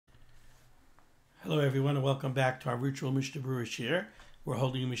Hello everyone and welcome back to our virtual Mishnah Berurah share. We're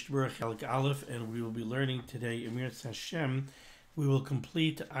holding Mishnah Berurah Chelek Aleph and we will be learning today Emir Hashem. We will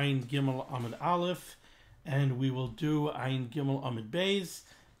complete Ayin Gimel Amud Aleph and we will do Ayin Gimel Amud Beis.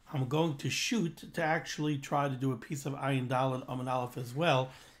 I'm going to shoot to actually try to do a piece of Ayin Daled Amud Aleph as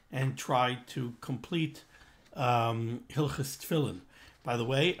well and try to complete Hilchos Tefillin. By the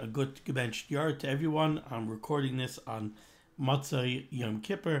way, a good gebenched yard to everyone. I'm recording this on Matzah Yom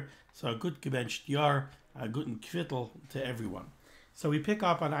Kippur, so a good gebenched yar, a good kvittel to everyone. So we pick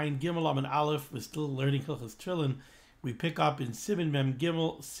up on Ayin Gimel Amud Aleph. We're still learning Hilchos Tefillin. We pick up in Siman Mem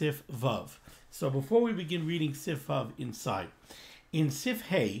Gimel Sif Vav. So before we begin reading Sif Vav inside, in Sif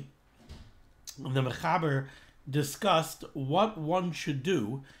Hey, the Mechaber discussed what one should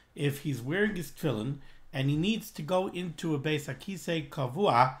do if he's wearing his tefillin and he needs to go into a Beis HaKisei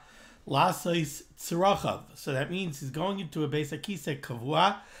Kavua Lasais Tzirachav. So that means he's going into a Beis HaKisei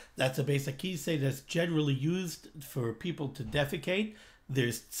Kavua. That's a Beis HaKisei that's generally used for people to defecate.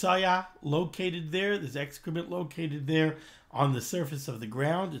 There's tsaya located there. There's excrement located there on the surface of the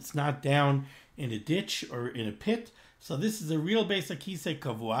ground. It's not down in a ditch or in a pit. So this is a real Beis HaKisei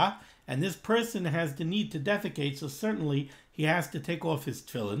Kavua. And this person has the need to defecate, so certainly he has to take off his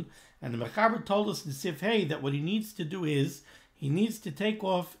tefillin. And the Mechaber told us in Sif Hey that what he needs to do is he needs to take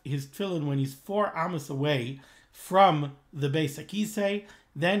off his tefillin when he's 4 amos away from the Beis HaKisei.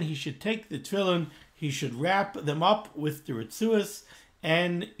 Then he should take the tefillin, he should wrap them up with the ritzuas,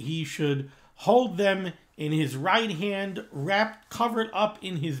 and he should hold them in his right hand, wrapped, covered up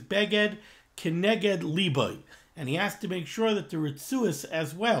in his beged, keneged liboy. And he has to make sure that the ritzuas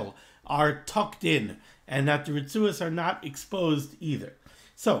as well are tucked in, and that the ritzuas are not exposed either.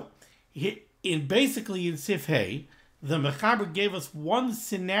 So, basically in Sif Hey, the Mechaber gave us one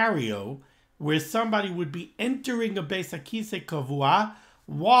scenario where somebody would be entering a Beis HaKisei Kavua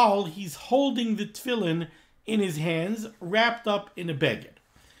while he's holding the tefillin in his hands, wrapped up in a beged.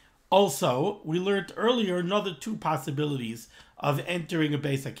 Also, we learned earlier another 2 possibilities of entering a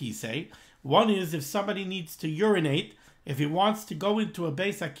Beis HaKisei. One is if somebody needs to urinate, if he wants to go into a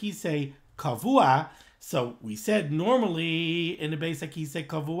Beis HaKisei Kavua. So we said normally in a Beis HaKisei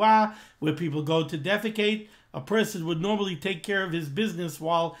Kavua, where people go to defecate, a person would normally take care of his business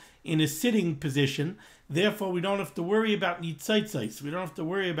while in a sitting position. Therefore, we don't have to worry about nitzaitzais. We don't have to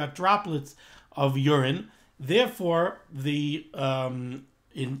worry about droplets of urine. Therefore, in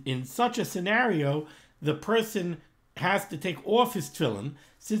such a scenario, the person has to take off his tefillin.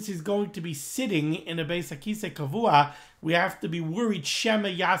 Since he's going to be sitting in a Beis HaKisei Kavua, we have to be worried Shema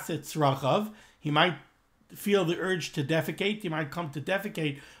Yaset Tzrachav. He might feel the urge to defecate. He might come to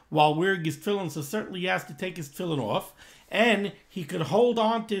defecate while wearing his tefillin, so certainly he has to take his tefillin off. And he could hold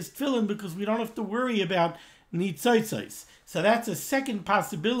on to his tefillin because we don't have to worry about nitzaitzais. So that's a second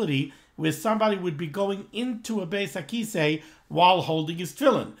possibility where somebody would be going into a Beis HaKisei while holding his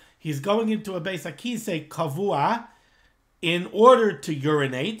tefillin. He's going into a Beis HaKisei Kavua in order to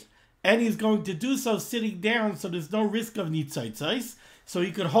urinate, and he's going to do so sitting down, so there's no risk of nitzaitzais, so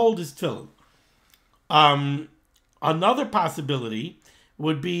he could hold his tefillin. Another possibility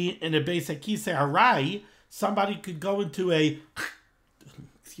would be in a Beis HaKisei Arai, somebody could go into a,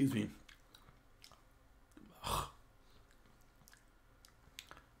 excuse me,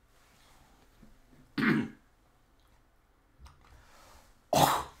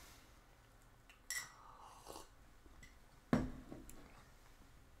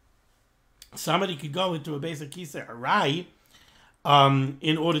 somebody could go into a Beis HaKisei Arai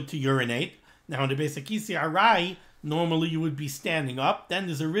in order to urinate. Now, in the Beis HaKisei Arai, normally you would be standing up. Then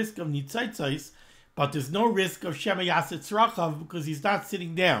there's a risk of nitzaitzais, but there's no risk of Shema Yaset Tzrachav because he's not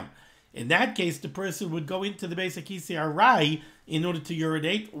sitting down. In that case, the person would go into the Beis HaKisei Arai in order to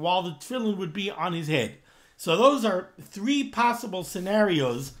urinate while the tefillin would be on his head. So those are 3 possible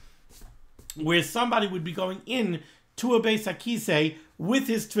scenarios where somebody would be going in to a Beis HaKisei with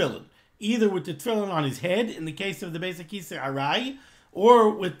his tefillin. Either with the tefillin on his head, in the case of the Beis HaKisei Arai, or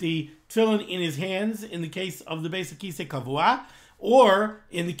with the tefillin in his hands, in the case of the Beis HaKisei Kavua, or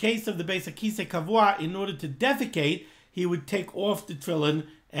in the case of the Beis HaKisei Kavua, in order to defecate, he would take off the tefillin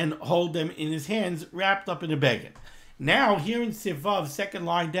and hold them in his hands, wrapped up in a beged. Now, here in Sif Vav, second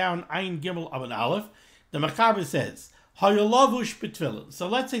line down, Ayin Gimel Amud Aleph, the Mechaber says, Hayolavush b'tefillin. So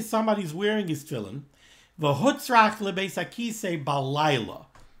let's say somebody's wearing his tefillin, v'hutzrach leBeis HaKisei balayla.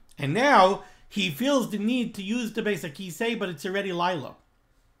 And now he feels the need to use the Beis HaKisei, but it's already Laila.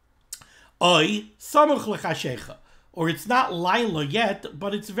 Oy samuch lechashecha. Or it's not Laila yet,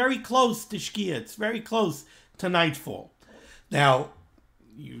 but it's very close to Shkia. It's very close to nightfall. Now,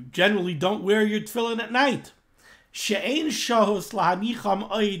 you generally don't wear your tefillin at night. She'ein shahus lahanicham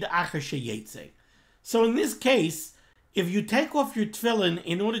oid acher sheyetze. So in this case, if you take off your tefillin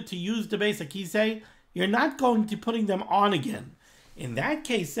in order to use the Beis HaKisei, you're not going to putting them on again. In that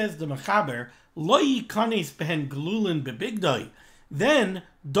case, says the Mechaber, Lo yikanes behen glulin bebigdoi. Then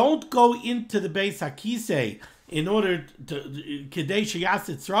don't go into the Beis HaKisei in order to kedei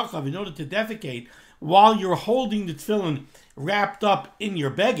sheyasit tzrachav, in order to defecate, while you're holding the tefillin wrapped up in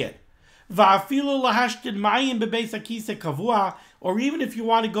your beged. Va'afilu lahashtid mayim bebeis HaKisei kavua, or even if you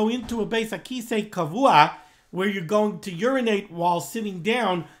want to go into a Beis HaKisei kavua, where you're going to urinate while sitting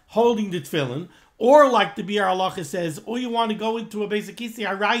down holding the tefillin, or like the Biur Halacha says, or you want to go into a Beis HaKisei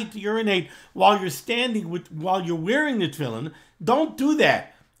harai to urinate while you're standing while you're wearing the tefillin, don't do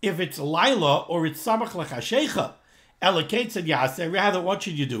that. If it's Laila or it's Samach L'Chashecha, Elokate said Yaseh, rather what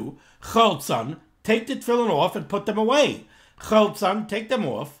should you do? Choltzan, take the tefillin off and put them away. Choltzan, take them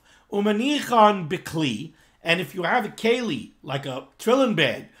off. Umanichan bikli, and if you have a keli, like a tefillin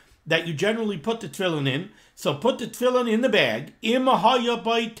bag, that you generally put the tefillin in, so put the tefillin in the bag, imahaya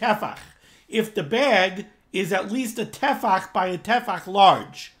by tefach. If the bag is at least a tefach by a tefach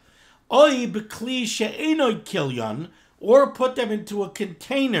large. Oy bikli she'enoi kilyan, or put them into a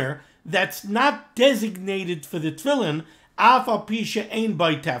container that's not designated for the tefillin, af al pi she'ein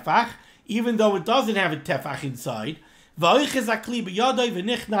by tefach, even though it doesn't have a tefach inside. V'oiches hakli b'yadoi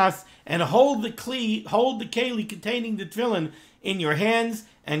v'nichnas, and hold the keli containing the tefillin in your hands,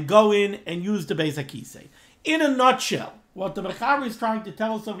 and go in and use the Beis HaKisei. In a nutshell, what the Mechaber is trying to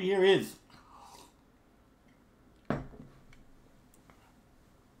tell us over here is,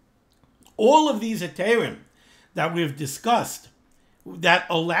 all of these heterim that we've discussed that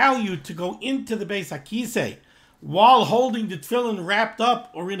allow you to go into the Beis HaKisei while holding the tefillin wrapped up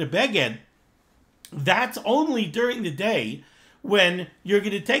or in a beged, that's only during the day when you're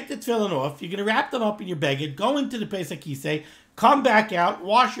going to take the tefillin off, you're going to wrap them up in your beged, go into the Beis HaKisei, come back out,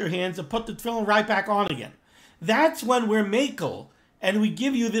 wash your hands, and put the tefillin right back on again. That's when we're makel, and we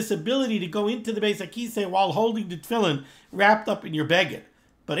give you this ability to go into the Beis HaKisei while holding the tefillin wrapped up in your beged.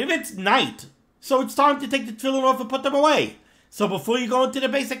 But if it's night, so it's time to take the tefillin off and put them away. So before you go into the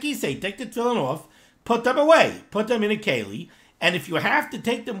Beis HaKisei, take the tefillin off, put them away, put them in a keli, and if you have to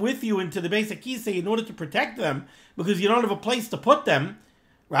take them with you into the Beis HaKisei in order to protect them, because you don't have a place to put them,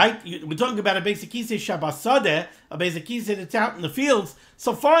 right? We're talking about a Beis HaKisei Shabbos Sadeh, a Beis HaKisei that's out in the fields,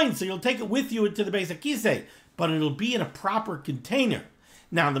 so fine, so you'll take it with you into the Beis HaKisei, but it'll be in a proper container.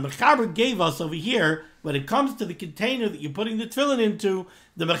 Now, the Mechaber gave us over here, when it comes to the container that you're putting the tefillin into,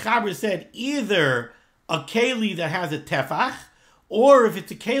 the Mechaber said either a keli that has a tefach, or if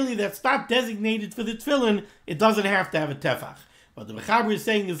it's a keli that's not designated for the tefillin, it doesn't have to have a tefach. What the Mechaber is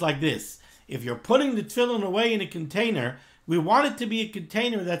saying is like this: if you're putting the tefillin away in a container, we want it to be a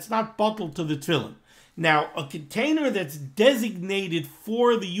container that's not bottled to the tefillin. Now, a container that's designated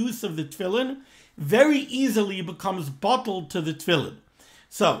for the use of the tefillin very easily becomes bottled to the tefillin.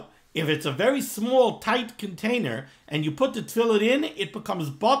 So, if it's a very small, tight container, and you put the tefillin in, it becomes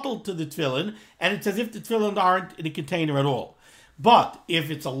bottled to the tefillin, and it's as if the tefillin aren't in a container at all. But, if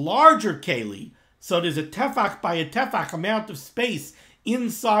it's a larger keli, so there's a tefach by a tefach amount of space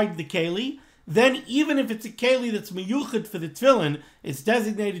inside the keli, then even if it's a keli that's miyuchad for the tefillin, it's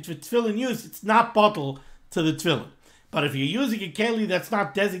designated for tefillin use, it's not bottled to the tefillin. But if you're using a keli that's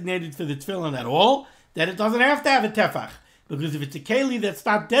not designated for the tefillin at all, then it doesn't have to have a tefach. Because if it's a keli that's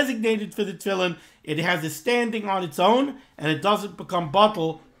not designated for the tefillin, it has a standing on its own, and it doesn't become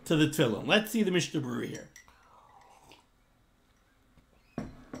bottled to the tefillin. Let's see the Mishnah Berurah here.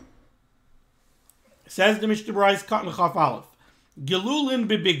 Says the Mishnah Berurah, Katan Chaf Aleph, Gelulin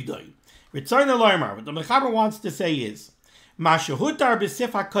bebigdoi. Return the Loimar. What the Mechaber wants to say is, Mashahutar b'sif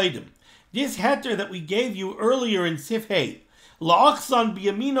hakoidim. This heter that we gave you earlier in Sif Hey, La'achsan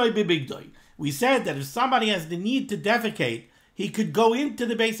b'yaminoi bebigdoi. We said that if somebody has the need to defecate, he could go into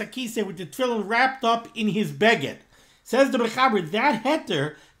the Beis HaKisei with the tefillin wrapped up in his beged. Says the Mechaber, that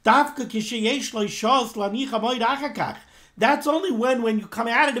heter, dafka kisheyesh lo shos lanicha moed achakach. That's only when you come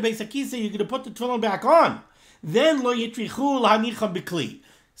out of the Beis HaKisei, you're going to put the tefillin back on. Then lo yitrichu lanicha b'kli.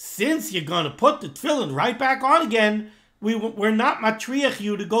 Since you're going to put the tefillin right back on again, we're not matriach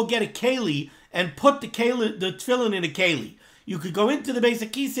you to go get a keli and put the tefillin in a keli. You could go into the Beis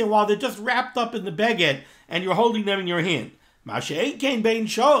HaKisei while they're just wrapped up in the beged and you're holding them in your hand. Mashe'ein kein bein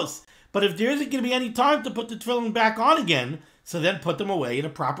shos. But if there isn't going to be any time to put the tefillin back on again, so then put them away in a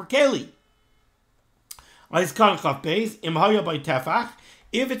proper keli. If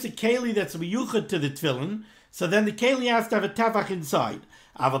it's a keli that's miyuchad to the tefillin, So then the keli has to have a tefach inside.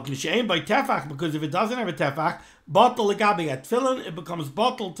 Aval kishein by tefach, because if it doesn't have a tefach, bottle legabe at tefillin, it becomes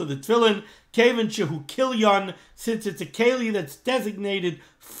bottle to the tefillin. Kevin shehu kilyon, since it's a keli that's designated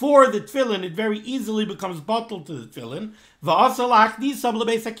for the tefillin, it very easily becomes bottle to the tefillin. Va'asal achnisam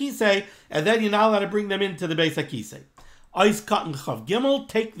lebeis hakisei, and then you're not allowed to bring them into the beis hakisei. Ois katan chav gimel,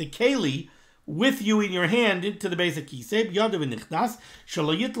 take the keli with you in your hand into the beis hakisei, b'yadav v'nichnas,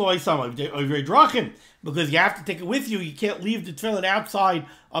 shelo yitlo oisam oivei drachim, because you have to take it with you. You can't leave the tefillin outside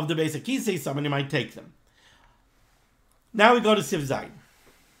of the beis hakisei. Somebody might take them. Now we go to Siv Zayin.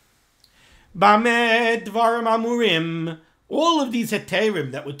 Bamed dvarim amurim. All of these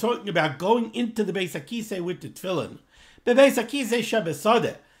heterim that we're talking about going into the beis hakisei with the tefillin, bebeis hakisei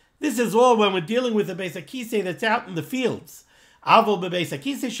shebesadeh. This is all when we're dealing with a beis hakisei that's out in the fields. Avol bebeis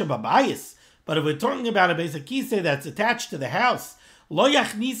hakisei shebabayis. But if we're talking about a beis hakisei that's attached to the house, lo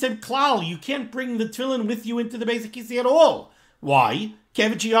yachnisem klal, you can't bring the tefillin with you into the beis hakisei at all. Why?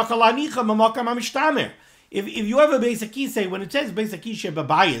 If you have a beis hakisei, when it says beis hakisei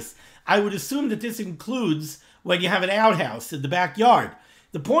babayis, I would assume that this includes when you have an outhouse in the backyard.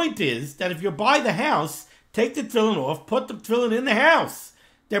 The point is that if you're by the house, take the tefillin off, put the tefillin in the house.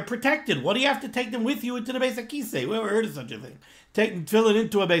 They're protected. What do you have to take them with you into the beis hakisei? We never heard of such a thing. Taking tefillin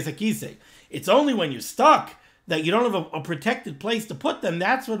into a beis hakisei. It's only when you're stuck that you don't have a protected place to put them.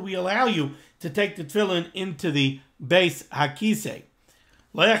 That's when we allow you to take the tefillin into the beis hakisei.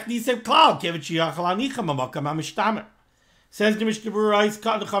 Says the Mishnah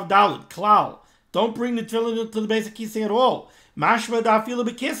Berurah, klal. Don't bring the tefillin into the beis hakisei at all.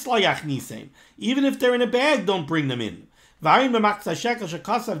 Even if they're in a bag, don't bring them in. If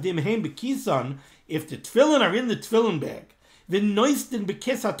the tefillin are in the tefillin bag,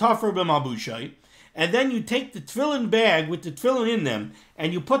 and then you take the tefillin bag with the tefillin in them,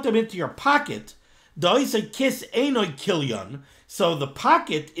 and you put them into your pocket, so the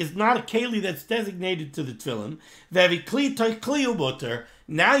pocket is not a keli that's designated to the tefillin.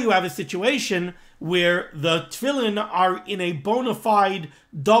 Now you have a situation where the tefillin are in a bona fide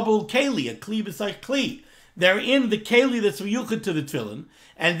double keli, a kli b'sayich kli. They're in the keli that's miyuchad to the tefillin,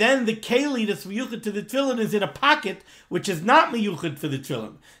 and then the keli that's miyuchad to the tefillin is in a pocket which is not miyuchad for the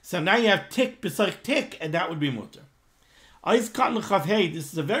tefillin. So now you have tik b'sayich tik, and that would be mutter. Eis katan chav hey.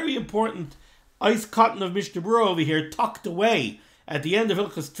 This is a very important eis katan of Mishnah Berurah over here, tucked away at the end of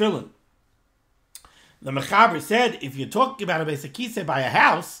Hilchos Tefillin. The Mechaber said, if you're talking about a beis hakisei by a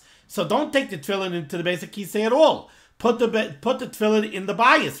house, so don't take the tefillin into the beis hakisei at all. Put the tefillin in the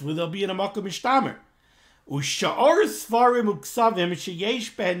bias, where they'll be in a makom mishtamer. Usha'or svarim uksavim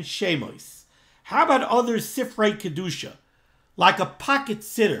sheyesh ben shemois. How about other sifrei kedusha, like a pocket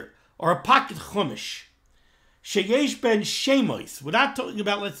sitter or a pocket chumash? Sheyesh ben shemois. We're not talking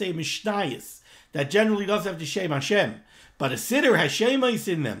about, let's say, mishnayos that generally doesn't have the shem Hashem, but a sitter has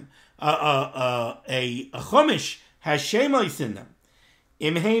shemois in them. A chumash has shemois in them.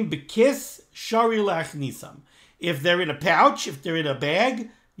 Imheim bekis shari lachnisam. If they're in a pouch, if they're in a bag,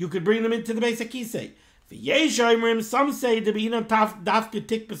 you could bring them into the beis hakisei. Some say that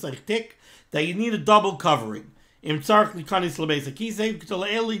you need a double covering. So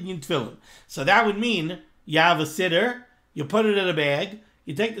that would mean you have a sitter, you put it in a bag,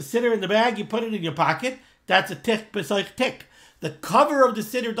 you take the sitter in the bag, you put it in your pocket. That's a tik b'sayich tik. The cover of the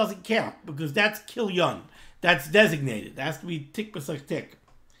sitter doesn't count because that's kilyon. That's designated. It has to be tik b'sayich tik.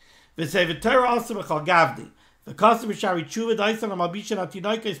 V'sei also b'chal gavdi. The custom shari tshuva daisan amabishan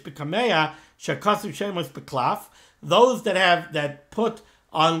atinoikes b'kameya shakasim shemos b'klaf. Those that put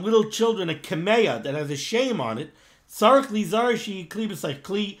on little children a kameya that has a shame on it, sarich lizar shi kli b'sayich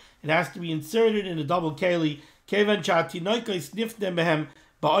kli. It has to be inserted in a double keli. Kevan shatinoikes niftem behem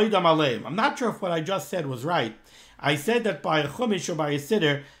ba'oidam aleim. I'm not sure if what I just said was right. I said that by a chumash or by a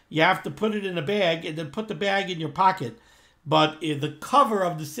sitter, you have to put it in a bag and then put the bag in your pocket. But the cover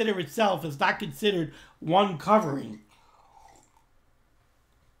of the sitter itself is not considered one covering.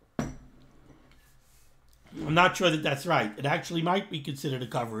 I'm not sure that that's right. It actually might be considered a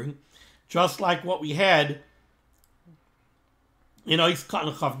covering, just like what we had in Ois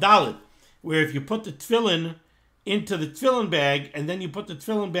Katan Chav Dalet, where if you put the tefillin into the tefillin bag and then you put the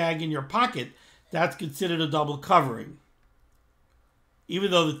tefillin bag in your pocket, that's considered a double covering.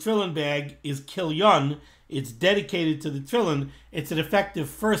 Even though the tefillin bag is kilyon, it's dedicated to the tefillin, it's an effective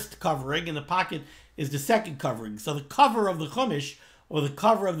first covering, and the pocket is the second covering. So the cover of the chumash, or the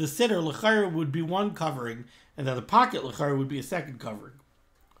cover of the sitter, l'chayr, would be one covering, and then the pocket, l'chayr, would be a second covering.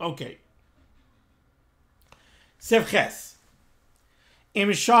 Okay. Sevches. Im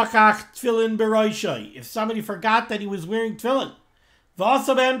shachach tefillin beroishai. If somebody forgot that he was wearing tefillin,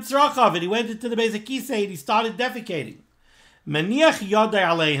 V'asa behem tzrachav, and he went into the Beis HaKisei and he started defecating. Maniach yodai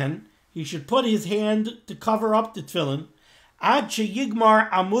aleihen, he should put his hand to cover up the tefillin, ad sheyigmar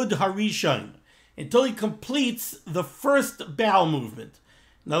amud harishon, until he completes the first bowel movement.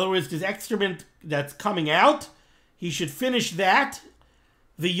 In other words, this excrement that's coming out, he should finish that,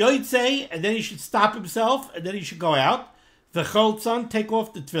 the yotzei, and then he should stop himself, and then he should go out. The choltzon, take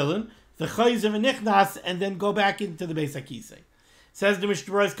off the tefillin, the chayzer v'nichnas, and then go back into the Beis HaKisei. Says the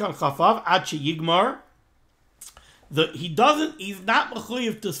Mishnah Berurah kan chafav ad sheyigmar. He's not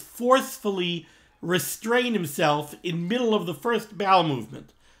mechuyev to forcefully restrain himself in middle of the first bowel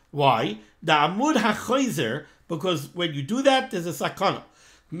movement. Why? The amud hachayzer, because when you do that, there's a sakana.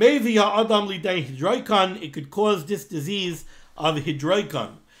 Maybe ha'adam lidei hidroikon, it could cause this disease of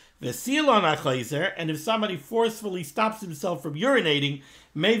hidroikon. Vesilon hachayzer, and if somebody forcefully stops himself from urinating,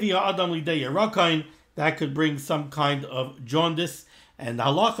 maybe ha'adam lidei yerakon, that could bring some kind of jaundice, and the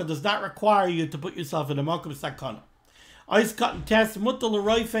halacha does not require you to put yourself in a makom sakana. Ice cotton test mutal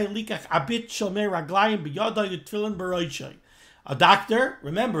roife likach abit shomer raglayim biyada yutfilin baroishay. A doctor,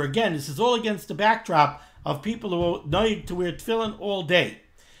 remember again, this is all against the backdrop of people who need to wear tefillin all day.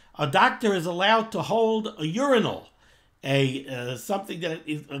 A doctor is allowed to hold a urinal, something that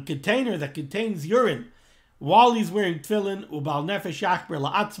is a container that contains urine, while he's wearing tefillin. Ubal nefesh yachmer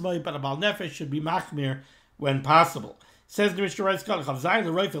la'atzmai, but a bal nefesh should be machmir when possible. Says the Mishnah Berurah Chavzayin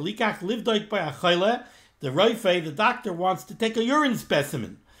the roife likach livdoik by a chayle. The roife, the doctor, wants to take a urine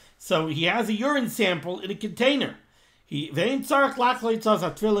specimen, so he has a urine sample in a container. He doesn't have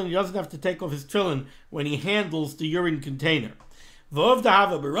to take off his tefillin when he handles the urine container.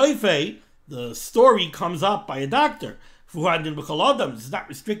 The story comes up by a doctor. This is not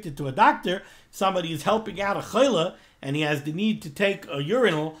restricted to a doctor. Somebody is helping out a chayla and he has the need to take a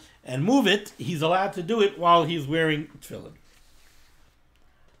urinal and move it. He's allowed to do it while he's wearing tefillin.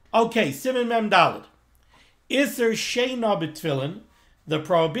 Okay, Siman Mem Daled. Iser sheina b'tefillin, the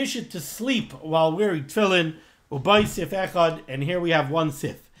prohibition to sleep while wearing tefillin. Ubay sif echad, and here we have one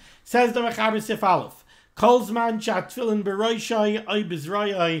sif. Says the Mechaber Sif Aleph, Kol zman shat tefillin b'roishai ay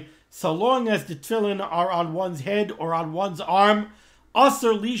b'zrayai, so long as the tefillin are on one's head or on one's arm,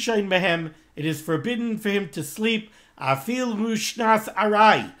 aser lishain mehem, it is forbidden for him to sleep, afil mushnas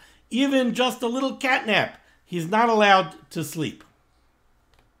arai, even just a little catnap, he's not allowed to sleep.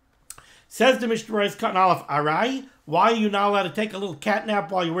 Says the Mishnah Berurah Kan Aleph arai, why are you not allowed to take a little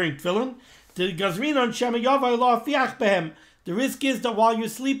catnap while you're wearing tefillin? The risk is that while you're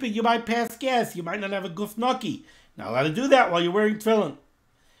sleeping, you might pass gas. You might not have a guf naki. Not allowed to do that while you're wearing tefillin.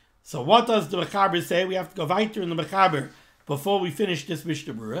 So what does the Mechaber say? We have to go weiter in the Mechaber before we finish this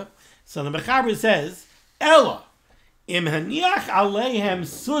Mishnah Berurah. So the Mechaber says, Ella, im haniach aleihem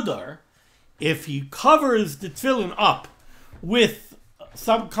sudar, if he covers the tefillin up with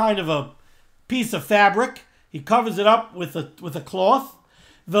some kind of a piece of fabric, he covers it up with a cloth,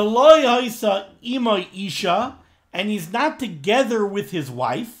 V'lo yaisa imay isha, and he's not together with his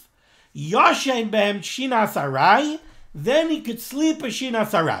wife, Yashen behem shinas arai, then he could sleep a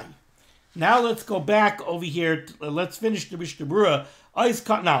shinas arai. Now let's go back over here. Let's finish the Mishnah Berurah. Ois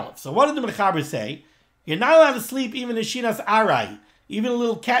Katan Aleph. So what did the Mechaber say? You're not allowed to sleep even a shinas arai, even a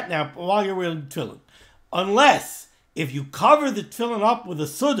little catnap while you're wearing tefillin, unless if you cover the tefillin up with a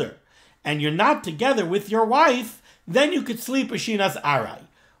sudar and you're not together with your wife, then you could sleep a shinas arai.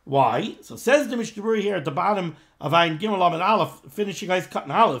 Why? So says the Mishnah Berurah here at the bottom of Ayin Gimel Amud Aleph, finishing Ois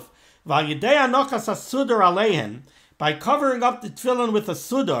Katan Aleph, V'yedei anochas hasudar aleihen, by covering up the tefillin with a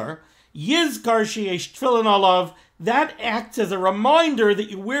sudar, yizkar sheyesh tefillin alav, that acts as a reminder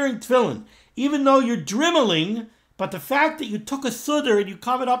that you're wearing tefillin, even though you're dremeling. But the fact that you took a sudar and you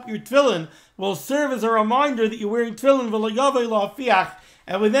covered up your tefillin will serve as a reminder that you're wearing tefillin, v'lo yavei lo afiach,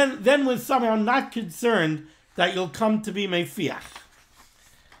 and then we're somehow not concerned that you'll come to be mefiach.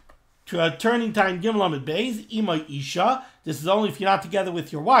 Turning time Gimel Amud Beis, imay isha. This is only if you're not together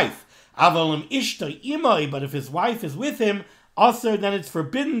with your wife. Avalim ishta imay, but if his wife is with him, also then it's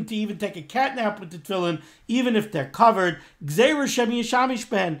forbidden to even take a catnap with the tefillin, even if they're covered. Gzeira shem yishamish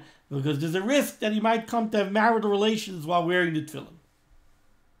ben, because there's a risk that he might come to have marital relations while wearing the tefillin.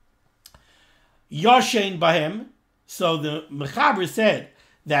 Yashen bahem. So the Mechaber said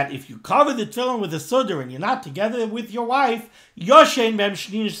that if you cover the tefillin with a sudar and you're not together with your wife, Yoshen Behem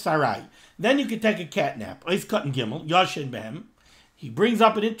Shnish Sarai, then you can take a catnap. Ois Katan Gimel, Yoshen Behem. He brings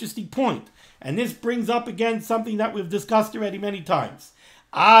up an interesting point, and this brings up again something that we've discussed already many times.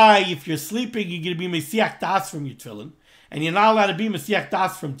 If you're sleeping, you're going to be Mesiach Das from your tefillin, and you're not allowed to be Mesiach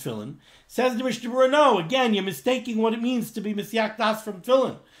Das from tefillin. Says the Mishnah Berurah, no, again, you're mistaking what it means to be Mesiach Das from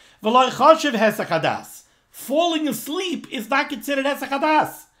tefillin. V'lo chashav hesach hadas. Falling asleep is not considered Hesach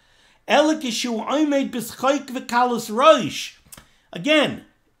Hadas. Again,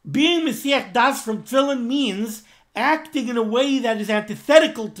 being Mesiach Das from Tefillin means acting in a way that is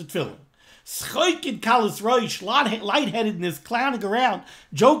antithetical to Tefillin. Schoik in Kalas Roish, lightheadedness, clowning around,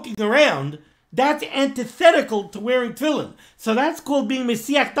 joking around, that's antithetical to wearing Tefillin. So that's called being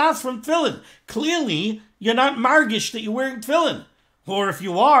Mesiach Das from Tefillin. Clearly, you're not margish that you're wearing Tefillin. Or if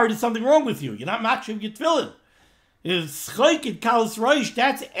you are, there's something wrong with you. You're not matching your Tefillin. Schoik in Kalas Roish,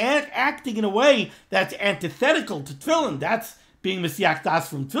 that's acting in a way that's antithetical to Tefillin. That's being Mesiach Das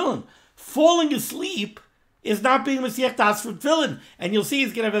from Tefillin. Falling asleep is not being Mesiach Das from Tefillin. And you'll see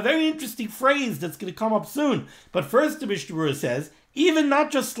he's going to have a very interesting phrase that's going to come up soon. But first the Mishnah Berurah says, even not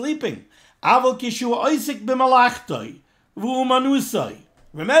just sleeping. Remember, they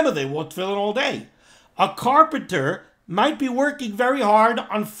wore Tefillin all day. A carpenter might be working very hard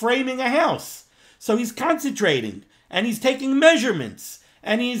on framing a house. So he's concentrating, and he's taking measurements,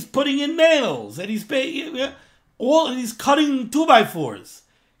 and he's putting in nails, and he's cutting 2x4s.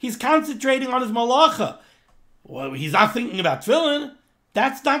 He's concentrating on his malacha. Well, he's not thinking about Tefillin.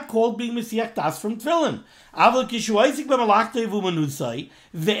 That's not called being Mesiach Das from Tefillin.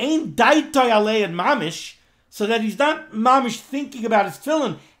 So that he's not mamish thinking about his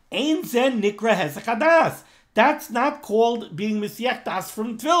Tefillin. Ein zen nikra Hesach Hadas. That's not called being Mesiach Das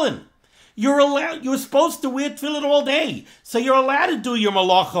from Tefillin. You're supposed to wear Tefillin all day, so you're allowed to do your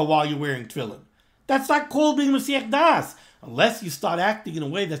malacha while you're wearing Tefillin. That's not called being Mesiach Das, unless you start acting in a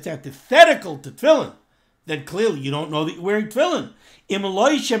way that's antithetical to Tefillin. Then clearly you don't know that you're wearing Tefillin.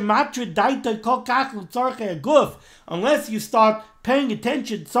 Unless you start paying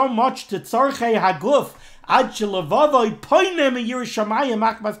attention so much to tzarchei haguf,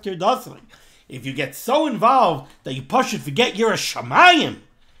 if you get so involved that you push and forget you're a shamayim,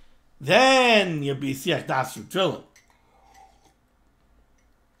 then you'll be Mesiach Das from Tefillin.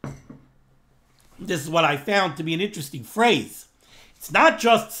 This is what I found to be an interesting phrase. It's not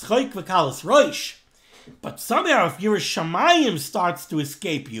just schoik v'kalas roish, but somehow if your shamayim starts to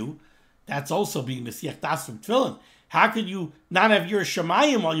escape you, that's also being Mesiach Das from Tefillin. How could you not have your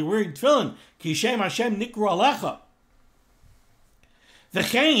shamayim while you're wearing Tefillin? Ki Shem Hashem nikru alecha.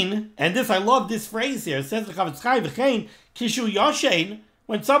 V'chein, and this, I love this phrase here, it says the Chavetz Chaim, v'chein, kishu yoshein,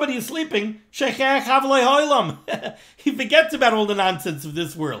 when somebody is sleeping, shechech havlei hoilam. He forgets about all the nonsense of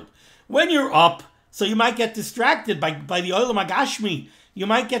this world. When you're up, so you might get distracted by the olam agashmi. You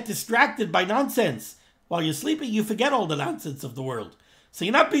might get distracted by nonsense. While you're sleeping, you forget all the nonsense of the world. So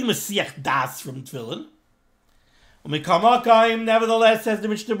you're not being Mesiach Das from Tefillin. Nevertheless, says the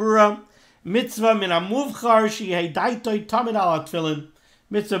Mishnah Berurah, mitzvah min amuvchar shehei daitoi tamid ala Tefillin.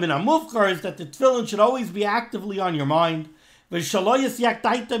 Mitzvah min amuvchar is that the Tefillin should always be actively on your mind. So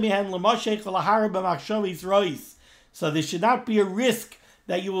there should not be a risk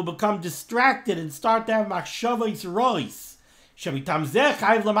that you will become distracted and start to have machshavos rois.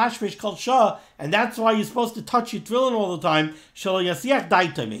 And that's why you're supposed to touch your Tefillin all the time.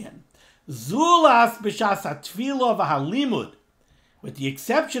 With the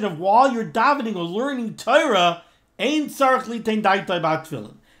exception of while you're davening or learning Torah, then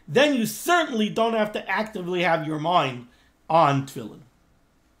you certainly don't have to actively have your mind on Tefillin.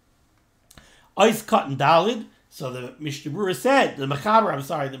 Ois cut and dalid. So the Mishnah Berurah said, the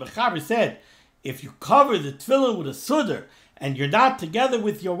Mechaber said, if you cover the Tefillin with a sudar and you're not together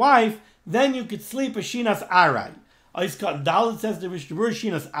with your wife, then you could sleep a shinas arai. Ois cut and dalid, says the Mishnah Berurah,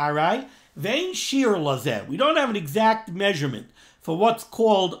 shinas arai. Vein shir lazeh. We don't have an exact measurement for what's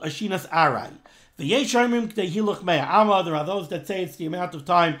called a shinas arai. There are those that say it's the amount of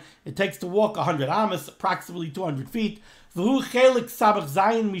time it takes to walk 100 amas, approximately 200 feet. It's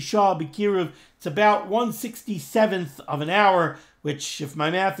about 1/67th of an hour, which, if my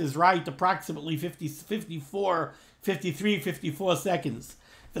math is right, approximately 54 seconds.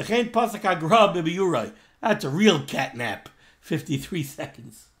 That's a real catnap, 53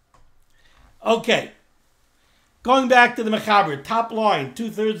 seconds. Okay, going back to the Mechaber, top line,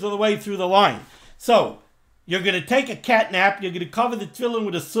 2/3 of the way through the line. So, you're going to take a cat nap, you're going to cover the Tefillin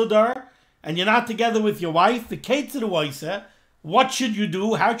with a sudar, and you're not together with your wife. The Kates of the Waisa, what should you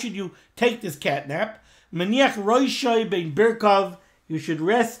do? How should you take this cat nap? Maniach roishay bein birkov, you should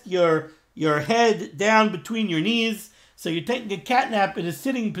rest your head down between your knees. So you're taking a cat nap in a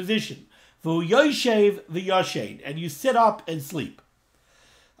sitting position. V'hu yoshev v'yoshein, and you sit up and sleep.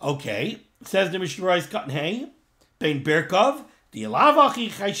 Okay, says the Mishnah Berurah cotton hay, bein birkov, we're not going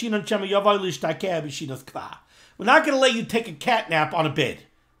to let you take a cat nap on a bed,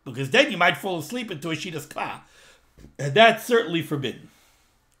 because then you might fall asleep into a shitas kva, and that's certainly forbidden.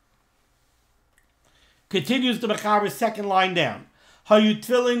 Continues the Mechaber's second line down. Hayu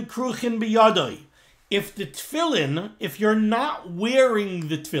tefillin kruchin biyadoi. If the tefillin, if you're not wearing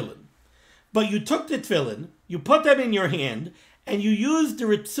the tefillin, but you took the tefillin, you put them in your hand, and you used the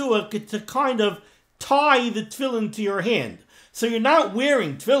ritzuah to kind of tie the tefillin to your hand. So you're not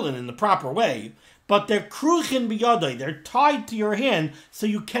wearing tefillin in the proper way, but they're kruchin biyadoi. They're tied to your hand, so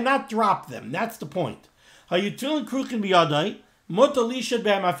you cannot drop them. That's the point. Hayu tefillin kruchin biyadoi, mutar lishad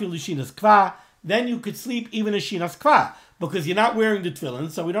behem afilu shinas kva. Then you could sleep even as shinas kva, because you're not wearing the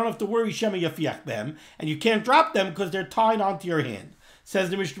tefillin, so we don't have to worry shema yafiach them, and you can't drop them because they're tied onto your hand. Says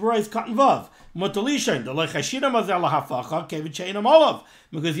the Mishnah Berurah is cotton vav. Mutalishan, the lechashina mazel hafacha kevitcheinam olav,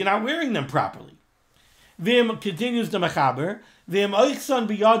 because you're not wearing them properly. Vim continues the Mechaber. Vim oichsan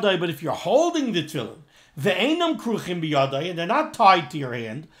biyadai, but if you're holding the tefillin, ve'enam kruchim biyadai, and they're not tied to your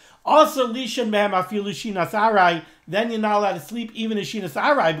hand, also lishan mehem afilu shinas arai, then you're not allowed to sleep even as shinas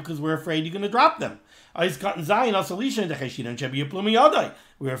arai because we're afraid you're going to drop them. We're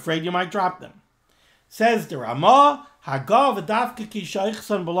afraid you might drop them. Says the Ramah,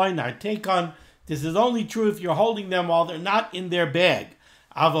 take on. This is only true if you're holding them while they're not in their bag.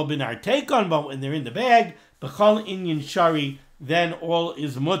 Take on, but when they're in the bag, b'chol inyan shari, then all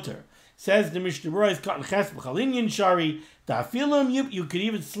is mutter. Says the Mishnah Berurah is cotton ches b'chol inyan shari. You could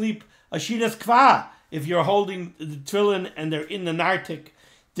even sleep a shinas kva if you're holding the tefillin and they're in the nartik.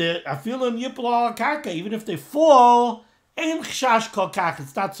 The afilim yipla al karka, even if they fall, ein chshash kol kach,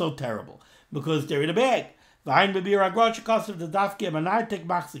 it's not so terrible because they're in a bag. V'ayin bebir agroch of the dafke manartik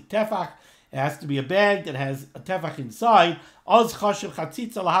machzik tefach. It has to be a bag that has a tefach inside. Oz chashiv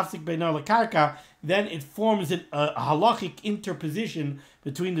chatzitza lahafsik beino karka. Then it forms a halachic interposition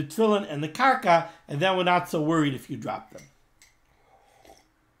between the tefillin and the karka, and then we're not so worried if you drop them.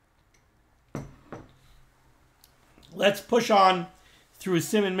 Let's push on through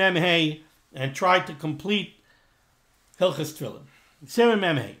Siman Memhei and try to complete Hilchos Tefillin. Siman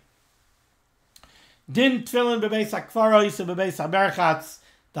Memhei. Din Tefillin bebeis hakvaros and bebeis haberchatz.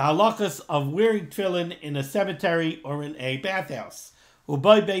 The halachas of wearing tefillin in a cemetery or in a bathhouse.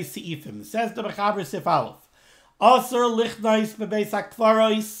 Uboy beis seifim. Says the Mechaber Sif Aleph. Asur lichnais bebeis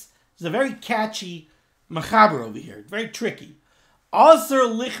hakvaros. It's a very catchy Mechaber over here. It's very tricky. Asur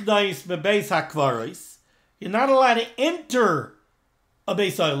lichnais bebeis hakvaros. You're not allowed to enter a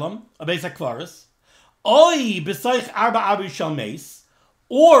beis olam, a beis hakvaros, oi b'soich arba abu shal meis,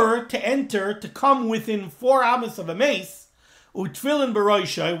 or to enter, to come within 4 amos of a mace, utfillin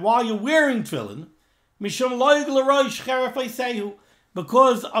b'roishai, while you're wearing tefillin, mishum loig l'rosh cheref eisehu,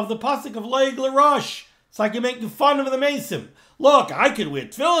 because of the pasuk of loig l'rosh. It's like you're making fun of the mason. Look, I could wear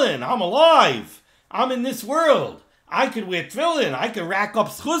tefillin. I'm alive. I'm in this world. I could wear tefillin. I could rack up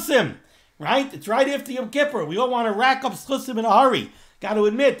schusim. Right? It's right after Yom Kippur. We all want to rack up schusim in a hurry. Got to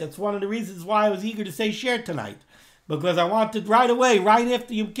admit, that's one of the reasons why I was eager to say share tonight. Because I wanted right away, right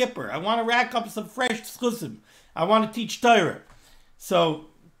after Yom Kippur. I want to rack up some fresh schusim. I want to teach Torah. So,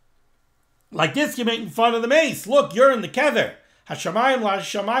 like this, you're making fun of the mace. Look, you're in the kever. Hashamayim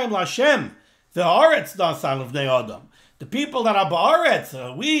Lashem. The Haaretz nasan of Adam. The people that are Ba'aretz,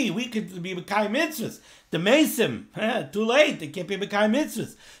 we could be B'kai mitzvahs. The Mesim, too late, they can't be B'kai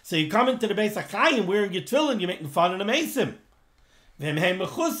mitzvahs. So you come into the Beis HaChayim wearing your tefillin, you're making fun of the Mesim.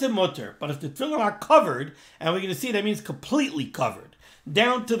 But if the tefillin are covered, and we're going to see that means completely covered,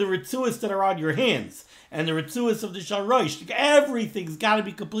 down to the ritzuas that are on your hands, and the ritzuas of the sharosh, everything's got to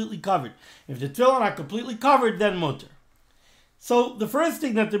be completely covered. If the tefillin are completely covered, then mutter. So the first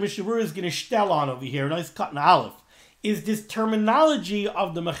thing that the Mishnah Berurah is going to shtel on over here, nice cut in aleph, is this terminology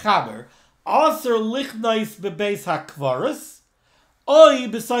of the Mechaber, Aser lichnais bebeis hakvaros, oi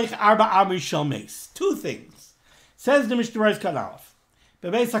b'soich arba amri shal meis. 2 things. Says the Mishnah Berurah cut in aleph.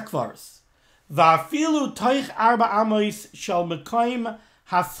 Bebeis hakvaros. Va'afilu toich arba amos shal mekoim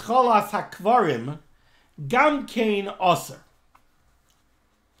hascholas hakvarim gam kein aser.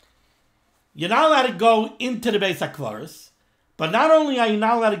 You're not allowed to go into the Beis HaKvaros, but not only are you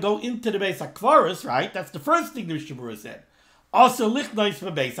not allowed to go into the Beis HaKvaros, right? That's the first thing the Mishnah Berurah said. Also, lichnois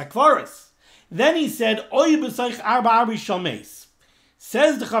bebeis HaKvaros. Then he said, Oy b'soich arba arbi shalmeis.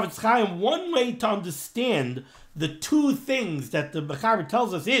 Says the Chavetz Chaim, one way to understand the 2 things that the Mechaber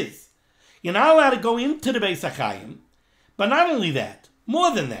tells us is, you're not allowed to go into the Beis HaChaim, but not only that,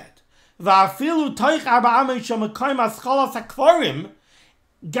 more than that. Va'afilu toich arba amei shamakoim ascholas hakvarim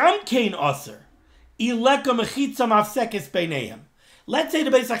gam kein aser. Ileka mechitza mafsekes beineim. Let's say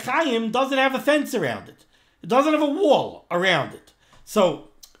the Beis HaChaim doesn't have a fence around it. It doesn't have a wall around it. So,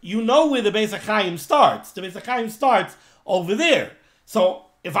 you know where the Beis HaChaim starts. The Beis HaChaim starts over there. So,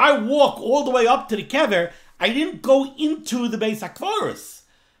 if I walk all the way up to the kever, I didn't go into the Beis HaKvaros.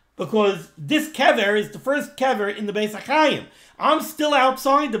 because this kever is the first kever in the Beis HaChaim. I'm still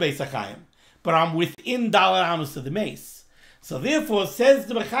outside the Beis HaChaim, but I'm within Dalet Amos of the mace. So therefore, says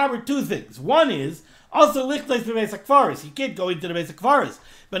the Mechaber two things. One is, also lichtleis the Beis HaKfaris. You can't go into the Beis HaKfaris.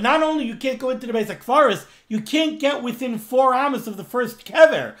 But not only you can't go into the Beis HaKfaris, you can't get within 4 amos of the first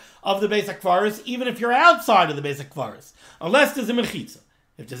kever of the Beis HaKfaris, even if you're outside of the Beis HaKfaris, unless there's a mechitza.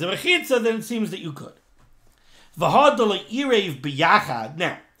 If there's a mechitza, then it seems that you could. V'hadol irev b'yachad.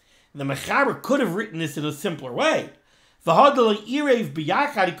 Now, the Mechaber could have written this in a simpler way. V'hadol irev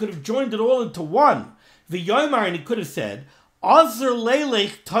b'yachad, he could have joined it all into one. V'yomar, and he could have said, Azer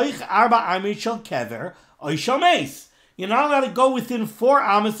leilech toich arba amis shel kever, oy shel meis. You're not allowed to go within 4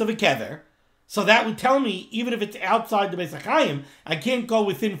 amos of a kever. So that would tell me, even if it's outside the Beis HaChaim, I can't go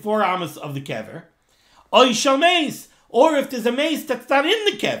within 4 amos of the kever. Oy shel meis. Or if there's a mace that's not in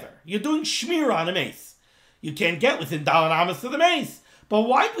the kever, you're doing shmir on a mace. You can't get within Dalet Amos of the mace. But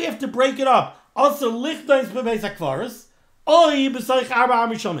why do we have to break it up? Also, lichtleis bebeis hakvaris, oy b'soich arba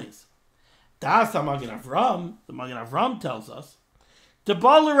amos shel meis. Das HaMagen Avram, the Magen Avram tells us, the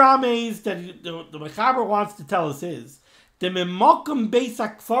Balarames that the Mechaber wants to tell us is, the Memokum Beis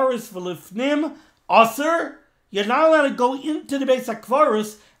HaKfaris v'lifnim aser, you're not allowed to go into the Beis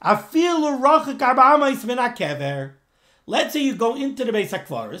HaKfaris, afilu rachak arba amos min hakever. Let's say you go into the Beis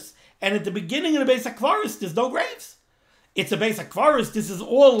HaKfaris, and at the beginning of the Beis HaKfaris, there's no graves. It's a Beis HaKfaris. This is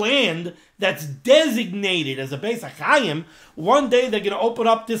all land that's designated as a Beis HaChaim. One day they're going to open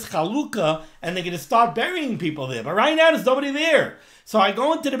up this chalukah and they're going to start burying people there. But right now there's nobody there. So I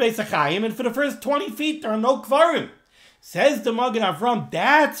go into the Beis HaChaim, and for the first 20 feet there are no kvarim. Says the Magen Avram,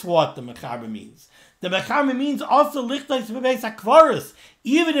 that's what the Mechaber means. The Mechaber means also lichtleis bebeis hakvaris,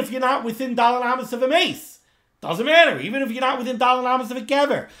 even if you're not within Dalet Amos of a mace. Doesn't matter, even if you're not within Dalet Amos of a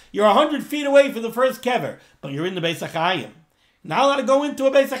kever. You're 100 feet away from the first kever, but you're in the Beis HaChaim. Not allowed to go into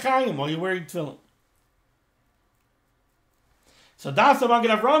a Beis HaChaim while you're wearing tefillin. So das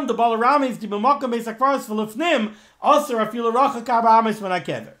Magen Avram, the Balaramis, the B'makam Beis HaKfaris v'lifnim, also afilu rachak arba amos min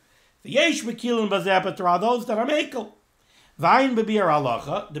hakever. V'yesh mekilin bazeh b'torah, those that are mekel. V'ayin b'bir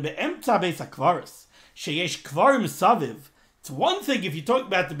halacha, the be'emtza Beis HaKfaris, sheyesh kvarim saviv. It's one thing if you talk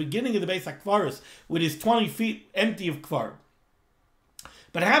about the beginning of the Beis HaKfaris with his 20 feet empty of kvar.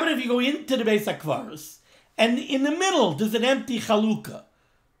 But how about if you go into the Beis HaKfaris and in the middle there's an empty chalukah,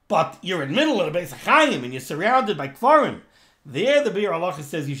 but you're in the middle of the Beis HaChaim and you're surrounded by kvarim? There the Bir Halacha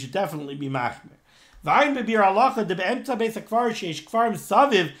says you should definitely be machmer. V'ayin b'bir halacha de be'emtza Beis HaKfaris sheyesh kvarim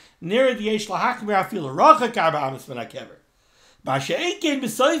saviv near the yesh lahachmer afilu rachak arba amos min hakever. But at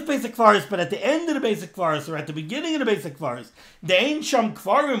the end of the Beis HaKfaris, or at the beginning of the Beis HaKfaris, the ain't sham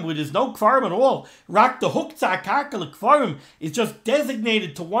kvarim, where there's no kvarim at all. Rak the huktzah karka kvarim is just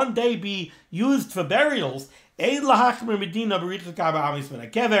designated to one day be used for burials. As long as you're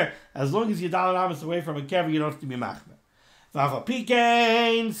Dalet Amos away from a kever, you don't have to be machmer. V'afa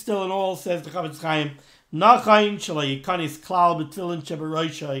pikein, still in all, says the Chavetz Chaim, nachayin shalai yikanis klal b'tefillin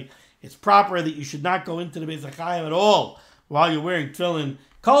sheberoshai. It's proper that you should not go into the Beis HaChaim at all while you're wearing tefillin.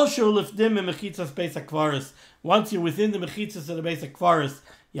 Kol shu lifdim mechitzas Beis HaKfaris. Once you're within the mechitzas of the Beis HaKfaris,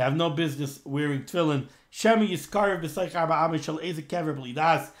 you have no business wearing tefillin. Shemi yiskarev b'soich arba amos shel eze kever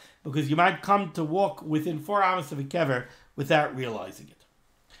b'lidas, because you might come to walk within 4 amos of a kever without realizing it.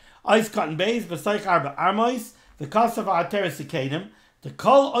 Ois cotton beis b'soich arba amos v'kasav ha'teres sekenim the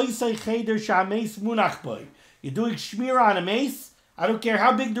kol oisei cheder sha'ameis munach boy. You're doing shmira on a mace. I don't care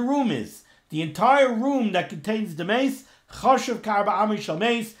how big the room is. The entire room that contains the mace, choshev k'arba amos shel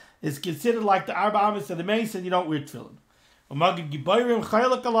meis, is considered like the arba amos of the mace, and you don't wear tefillin. The Magen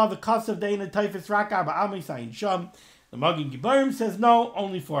Giborim says no,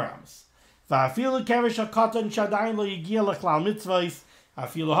 only 4 amos. Va'afilu kever shel katan shadayin lo yigia lechlal mitzvahs,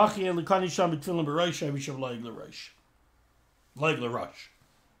 afilu hachi and lekani sham b'tefillin b'rosh avishav loig l'rosh. Loig l'rosh.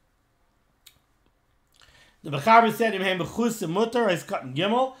 The Mechaber said him b'chus and mutter is cotton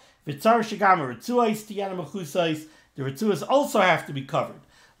gimel. V'tzar shegam retzuos tiyana mechusais. The retzuos also have to be covered.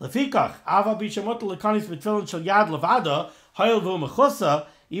 Lefikach ava bishamutter lekanis b'tefillin shel yad levada hayil v'u mechusa.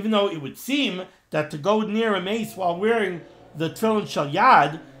 Even though it would seem that to go near a mace while wearing the tefillin shel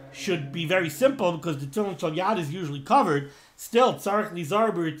yad should be very simple because the tefillin shel yad is usually covered, still tzarich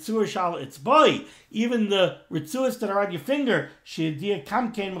lizar b'ritzuah shal etzboi. Even the retzuos that are on your finger, she'edia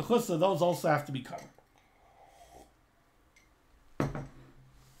kamkein mechusa, those also have to be covered.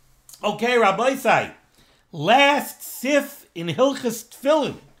 Okay, Rabbi Say, last sif in Hilchos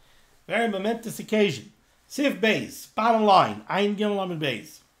Tefillin, very momentous occasion. Sif Beis, bottom line, Ayin Gimel Amud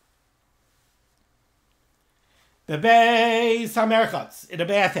Beis. The Beis HaMerchatz, in a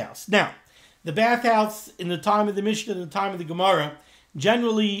bathhouse. Now, the bathhouse in the time of the Mishnah, in the time of the Gemara,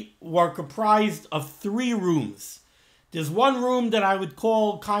 generally were comprised of 3 rooms. There's one room that I would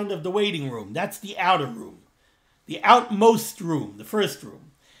call kind of the waiting room. That's the outer room. The outmost room, the first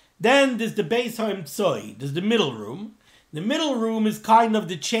room. Then there's the Beis HaEmtsoi, there's the middle room. The middle room is kind of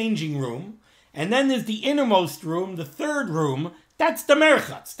the changing room. And then there's the innermost room, the third room. That's the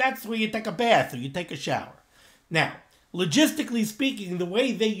merchatz. That's where you take a bath or you take a shower. Now, logistically speaking, the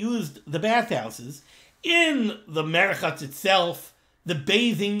way they used the bathhouses, in the merchatz itself, the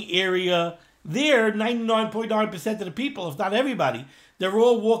bathing area, there, 99.9% of the people, if not everybody, they're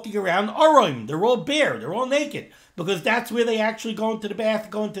all walking around aroim. They're all bare. They're all naked. Because that's where they actually go into the bath,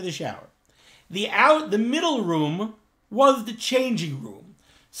 go into the shower. The middle room was the changing room.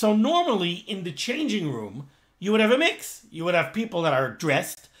 So normally, in the changing room, you would have a mix. You would have people that are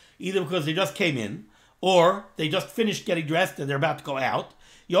dressed, either because they just came in, or they just finished getting dressed and they're about to go out.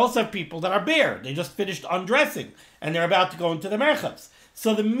 You also have people that are bare. They just finished undressing, and they're about to go into the merchatz.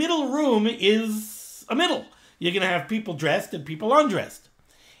 So the middle room is a middle. You're going to have people dressed and people undressed.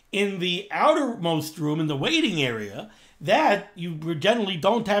 In the outermost room, in the waiting area, that you generally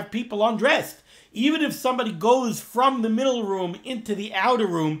don't have people undressed. Even if somebody goes from the middle room into the outer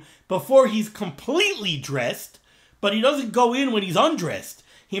room before he's completely dressed, but he doesn't go in when he's undressed.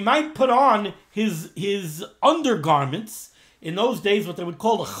 He might put on his undergarments, in those days what they would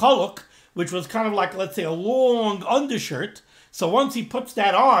call a chaluk, which was kind of like, let's say, a long undershirt. So once he puts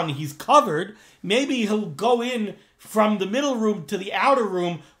that on, he's covered. Maybe he'll go in from the middle room to the outer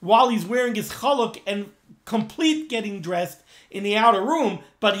room while he's wearing his chaluk and complete getting dressed in the outer room,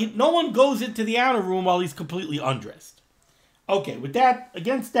 but no one goes into the outer room while he's completely undressed. Okay, with that,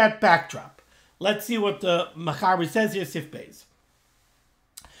 against that backdrop, let's see what the Machaber says here, Sif Beis.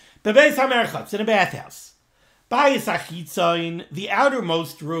 Bebeis HaMerchatz, in a bathhouse. Bayis HaChitzayin, the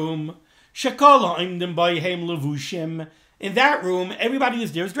outermost room, Shekol ha'imdim bayhem levushim. In that room, everybody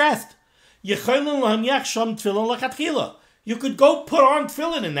is there is dressed. You could go put on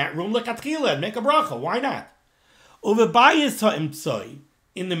tefillin in that room lechatchila and make a bracha. Why not? Over bayis ha'emtsoi,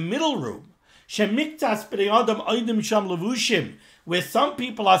 in the middle room, shemiktas b'nei adam oidim sham levushim, where some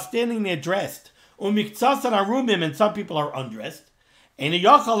people are standing there dressed, umiktas arumim, and some people are undressed. And you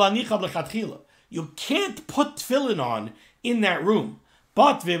can't put tefillin on in that room.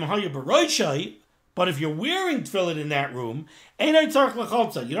 But if you're wearing tefillin in that room, you don't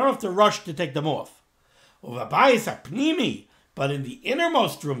have to rush to take them off. But in the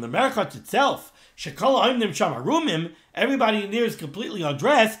innermost room, the merchatz itself, everybody in there is completely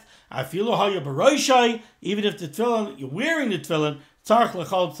undressed. Even if the tefillin, you're wearing the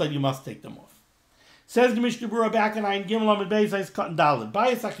tefillin, you must take them off. Says the Mishnah Berurah back in Ayin Gimel Amud Beis Eis Cotton Daled.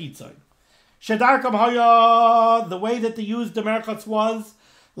 Bayis HaChitzayin. Shedarkam Haya, the way that they used the merchatz was,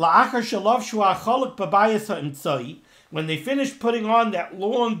 La'achar shalav shua chaluk b'bayis ha'emtsoi, when they finished putting on that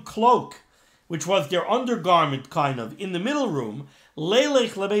long cloak, which was their undergarment kind of, in the middle room,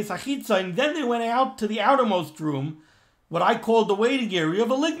 leilech lebeis ha'chitzayin, then they went out to the outermost room, what I call the waiting area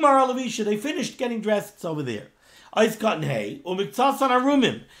of a ligmar alavisha. They finished getting dressed, it's over there. Eis cotton hay, umiktsas on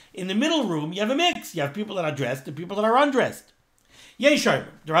arumim. In the middle room, you have a mix. You have people that are dressed and people that are undressed. Yesharim,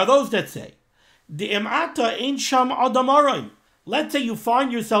 there are those that say, De'emata ein sham adam aroim. Let's say you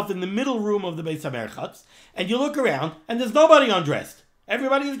find yourself in the middle room of the Beis HaMerchatz, and you look around, and there's nobody undressed.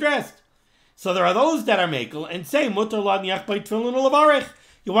 Everybody is dressed. So there are those that are makel and say, Mutar laniach by tefillin ulevarech.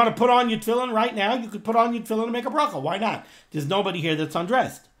 You want to put on your tefillin right now? You could put on your tefillin and make a bracha. Why not? There's nobody here that's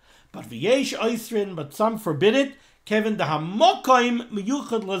undressed. But v'yesh oisrin, but some forbid it. Kevin the hamokaim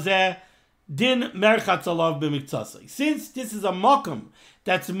miyuchad lazeh din merchatz alav b'miktsasei. Since this is a mokum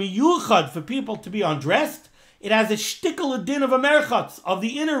that's miyuchad for people to be undressed, it has a shtickle din of a merchatz, of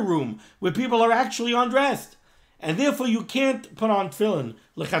the inner room, where people are actually undressed. And therefore you can't put on tefillin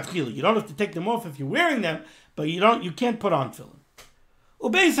lechatchila. You don't have to take them off if you're wearing them, but you can't put on tefillin.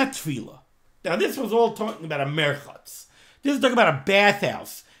 Ubeis hatefila. Now this was all talking about a merchatz. This is talking about a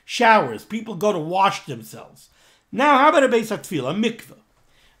bathhouse, showers, people go to wash themselves. Now how about a beis hatefila, a mikveh?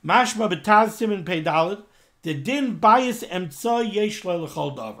 Mashma b'taz siman pei daled, the din bayis emtsoi yesh lo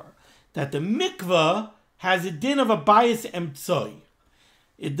l'chol davar. That the mikveh has a din of a bayis emtsoi.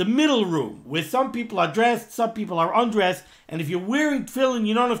 In the middle room, where some people are dressed, some people are undressed, and if you're wearing tefillin,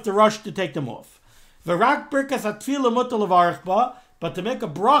 you don't have to rush to take them off. V'rak birkas hatefila mutar levarech ba, but to make a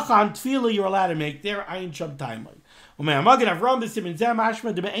bracha on tefillah, you're allowed to make there ayin sham taimai. U'me'amagid Avram b'simin zeh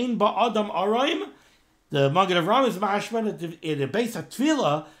mashma de'me'ein ba adam araim. The Magid Avram is mashma in a beis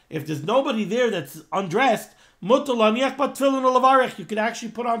hatefila. If there's nobody there that's undressed, mutar laniach ba tefillin ulevarech, you can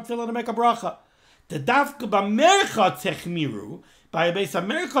actually put on tefillin and make a bracha. The dafka b'merchatz hechmiru. By a base of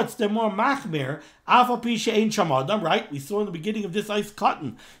merchatz, they're more machmer. Afal pi she'ein sham adam. Right? We saw in the beginning of this ice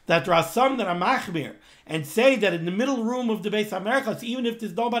cotton that there are some that are machmer and say that in the middle room of the base of merchatz, even if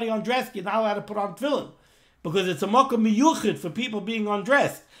there's nobody undressed, you're not allowed to put on tefillin because it's a makom miyuchid for people being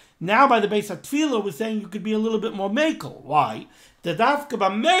undressed. Now by the base of tefillah, we're saying you could be a little bit more makel. Why? The dafka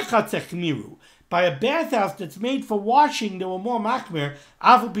b'merchatz hechmiru. By a bathhouse that's made for washing, there were more machmer.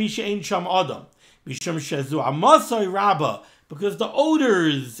 Afal pi she'ein sham adam. Mishum shezu amasoi rabba. Because the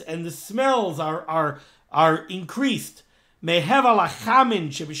odors and the smells are increased. It's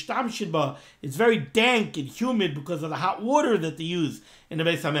very dank and humid because of the hot water that they use in the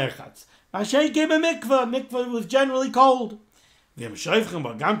Beis HaMerchatz. Mikvah was generally cold. But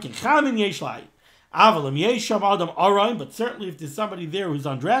certainly if there's somebody there who's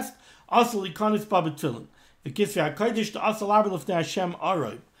undressed, I'm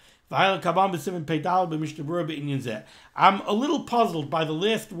a little puzzled by the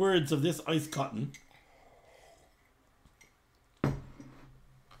last words of this ice cotton,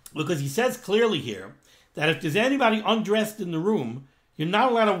 because he says clearly here that if there's anybody undressed in the room, you're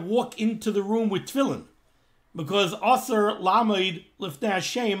not allowed to walk into the room with tefillin, because Aser Lamed Lifnei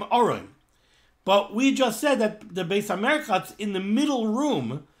Hashem Aron. But we just said that the Beis HaMerchatz in the middle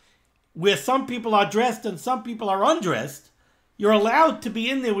room, where some people are dressed and some people are undressed, you're allowed to be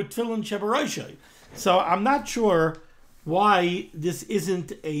in there with tefillin shebaroshay. So I'm not sure why this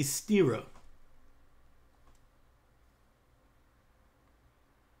isn't a stira.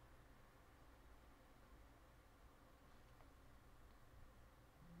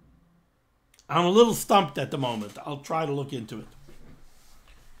 I'm a little stumped at the moment. I'll try to look into it.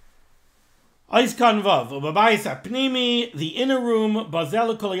 Ais kanvav, ubabayis apnimi, the inner room,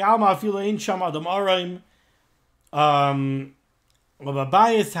 bazel kol yalma afilu ein sham adam araim.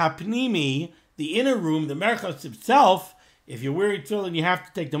 Ubabayis hapnimi, the inner room, the merchatz itself. If you're wearing tefillin, you have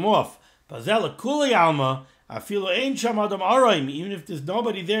to take them off. Bazel kol yalma afilu ein sham adam araim, even if there's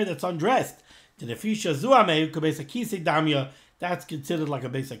nobody there that's undressed. To the fisha zuamei kabesa kisei damya, that's considered like a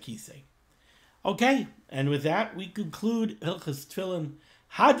besa kisei. Okay, and with that we conclude Hilchos Tefillin.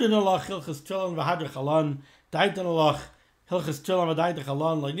 Hadrin alach Hilchos Tefillin v'hadrich alon. Daitan alach Hilchos Tefillin v'daitach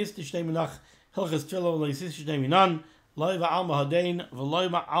alon. Lo nisnish neiminach Hilchos Tefillin lo nisnish neiminan. Lo v'alma hadein v'lo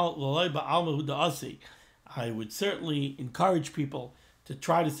ba'alma hu da'asi. I would certainly encourage people to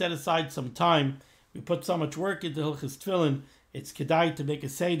try to set aside some time. We put so much work into Hilchos Tefillin. It's kedai to make a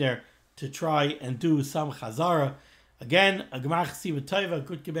seder to try and do some chazara. Again, a gemach siva tova,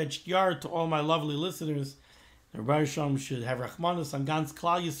 good gebet yar to all my lovely listeners. The Rebbe Shalom should have Rachmanis on Gans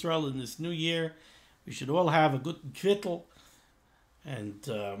Klal Yisrael in this new year. We should all have a good kvittel. And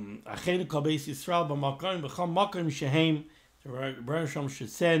Achenu Kol Beis Yisrael b'makom b'chom makom shehem. The Rebbe Shalom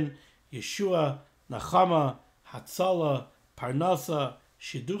should send Yeshua, Nachama, Hatzala, Parnasa,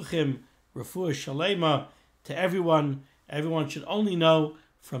 Shidduchim, Refuah Shalema to everyone. Everyone should only know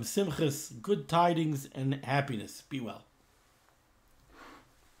from Simchas, good tidings and happiness. Be well.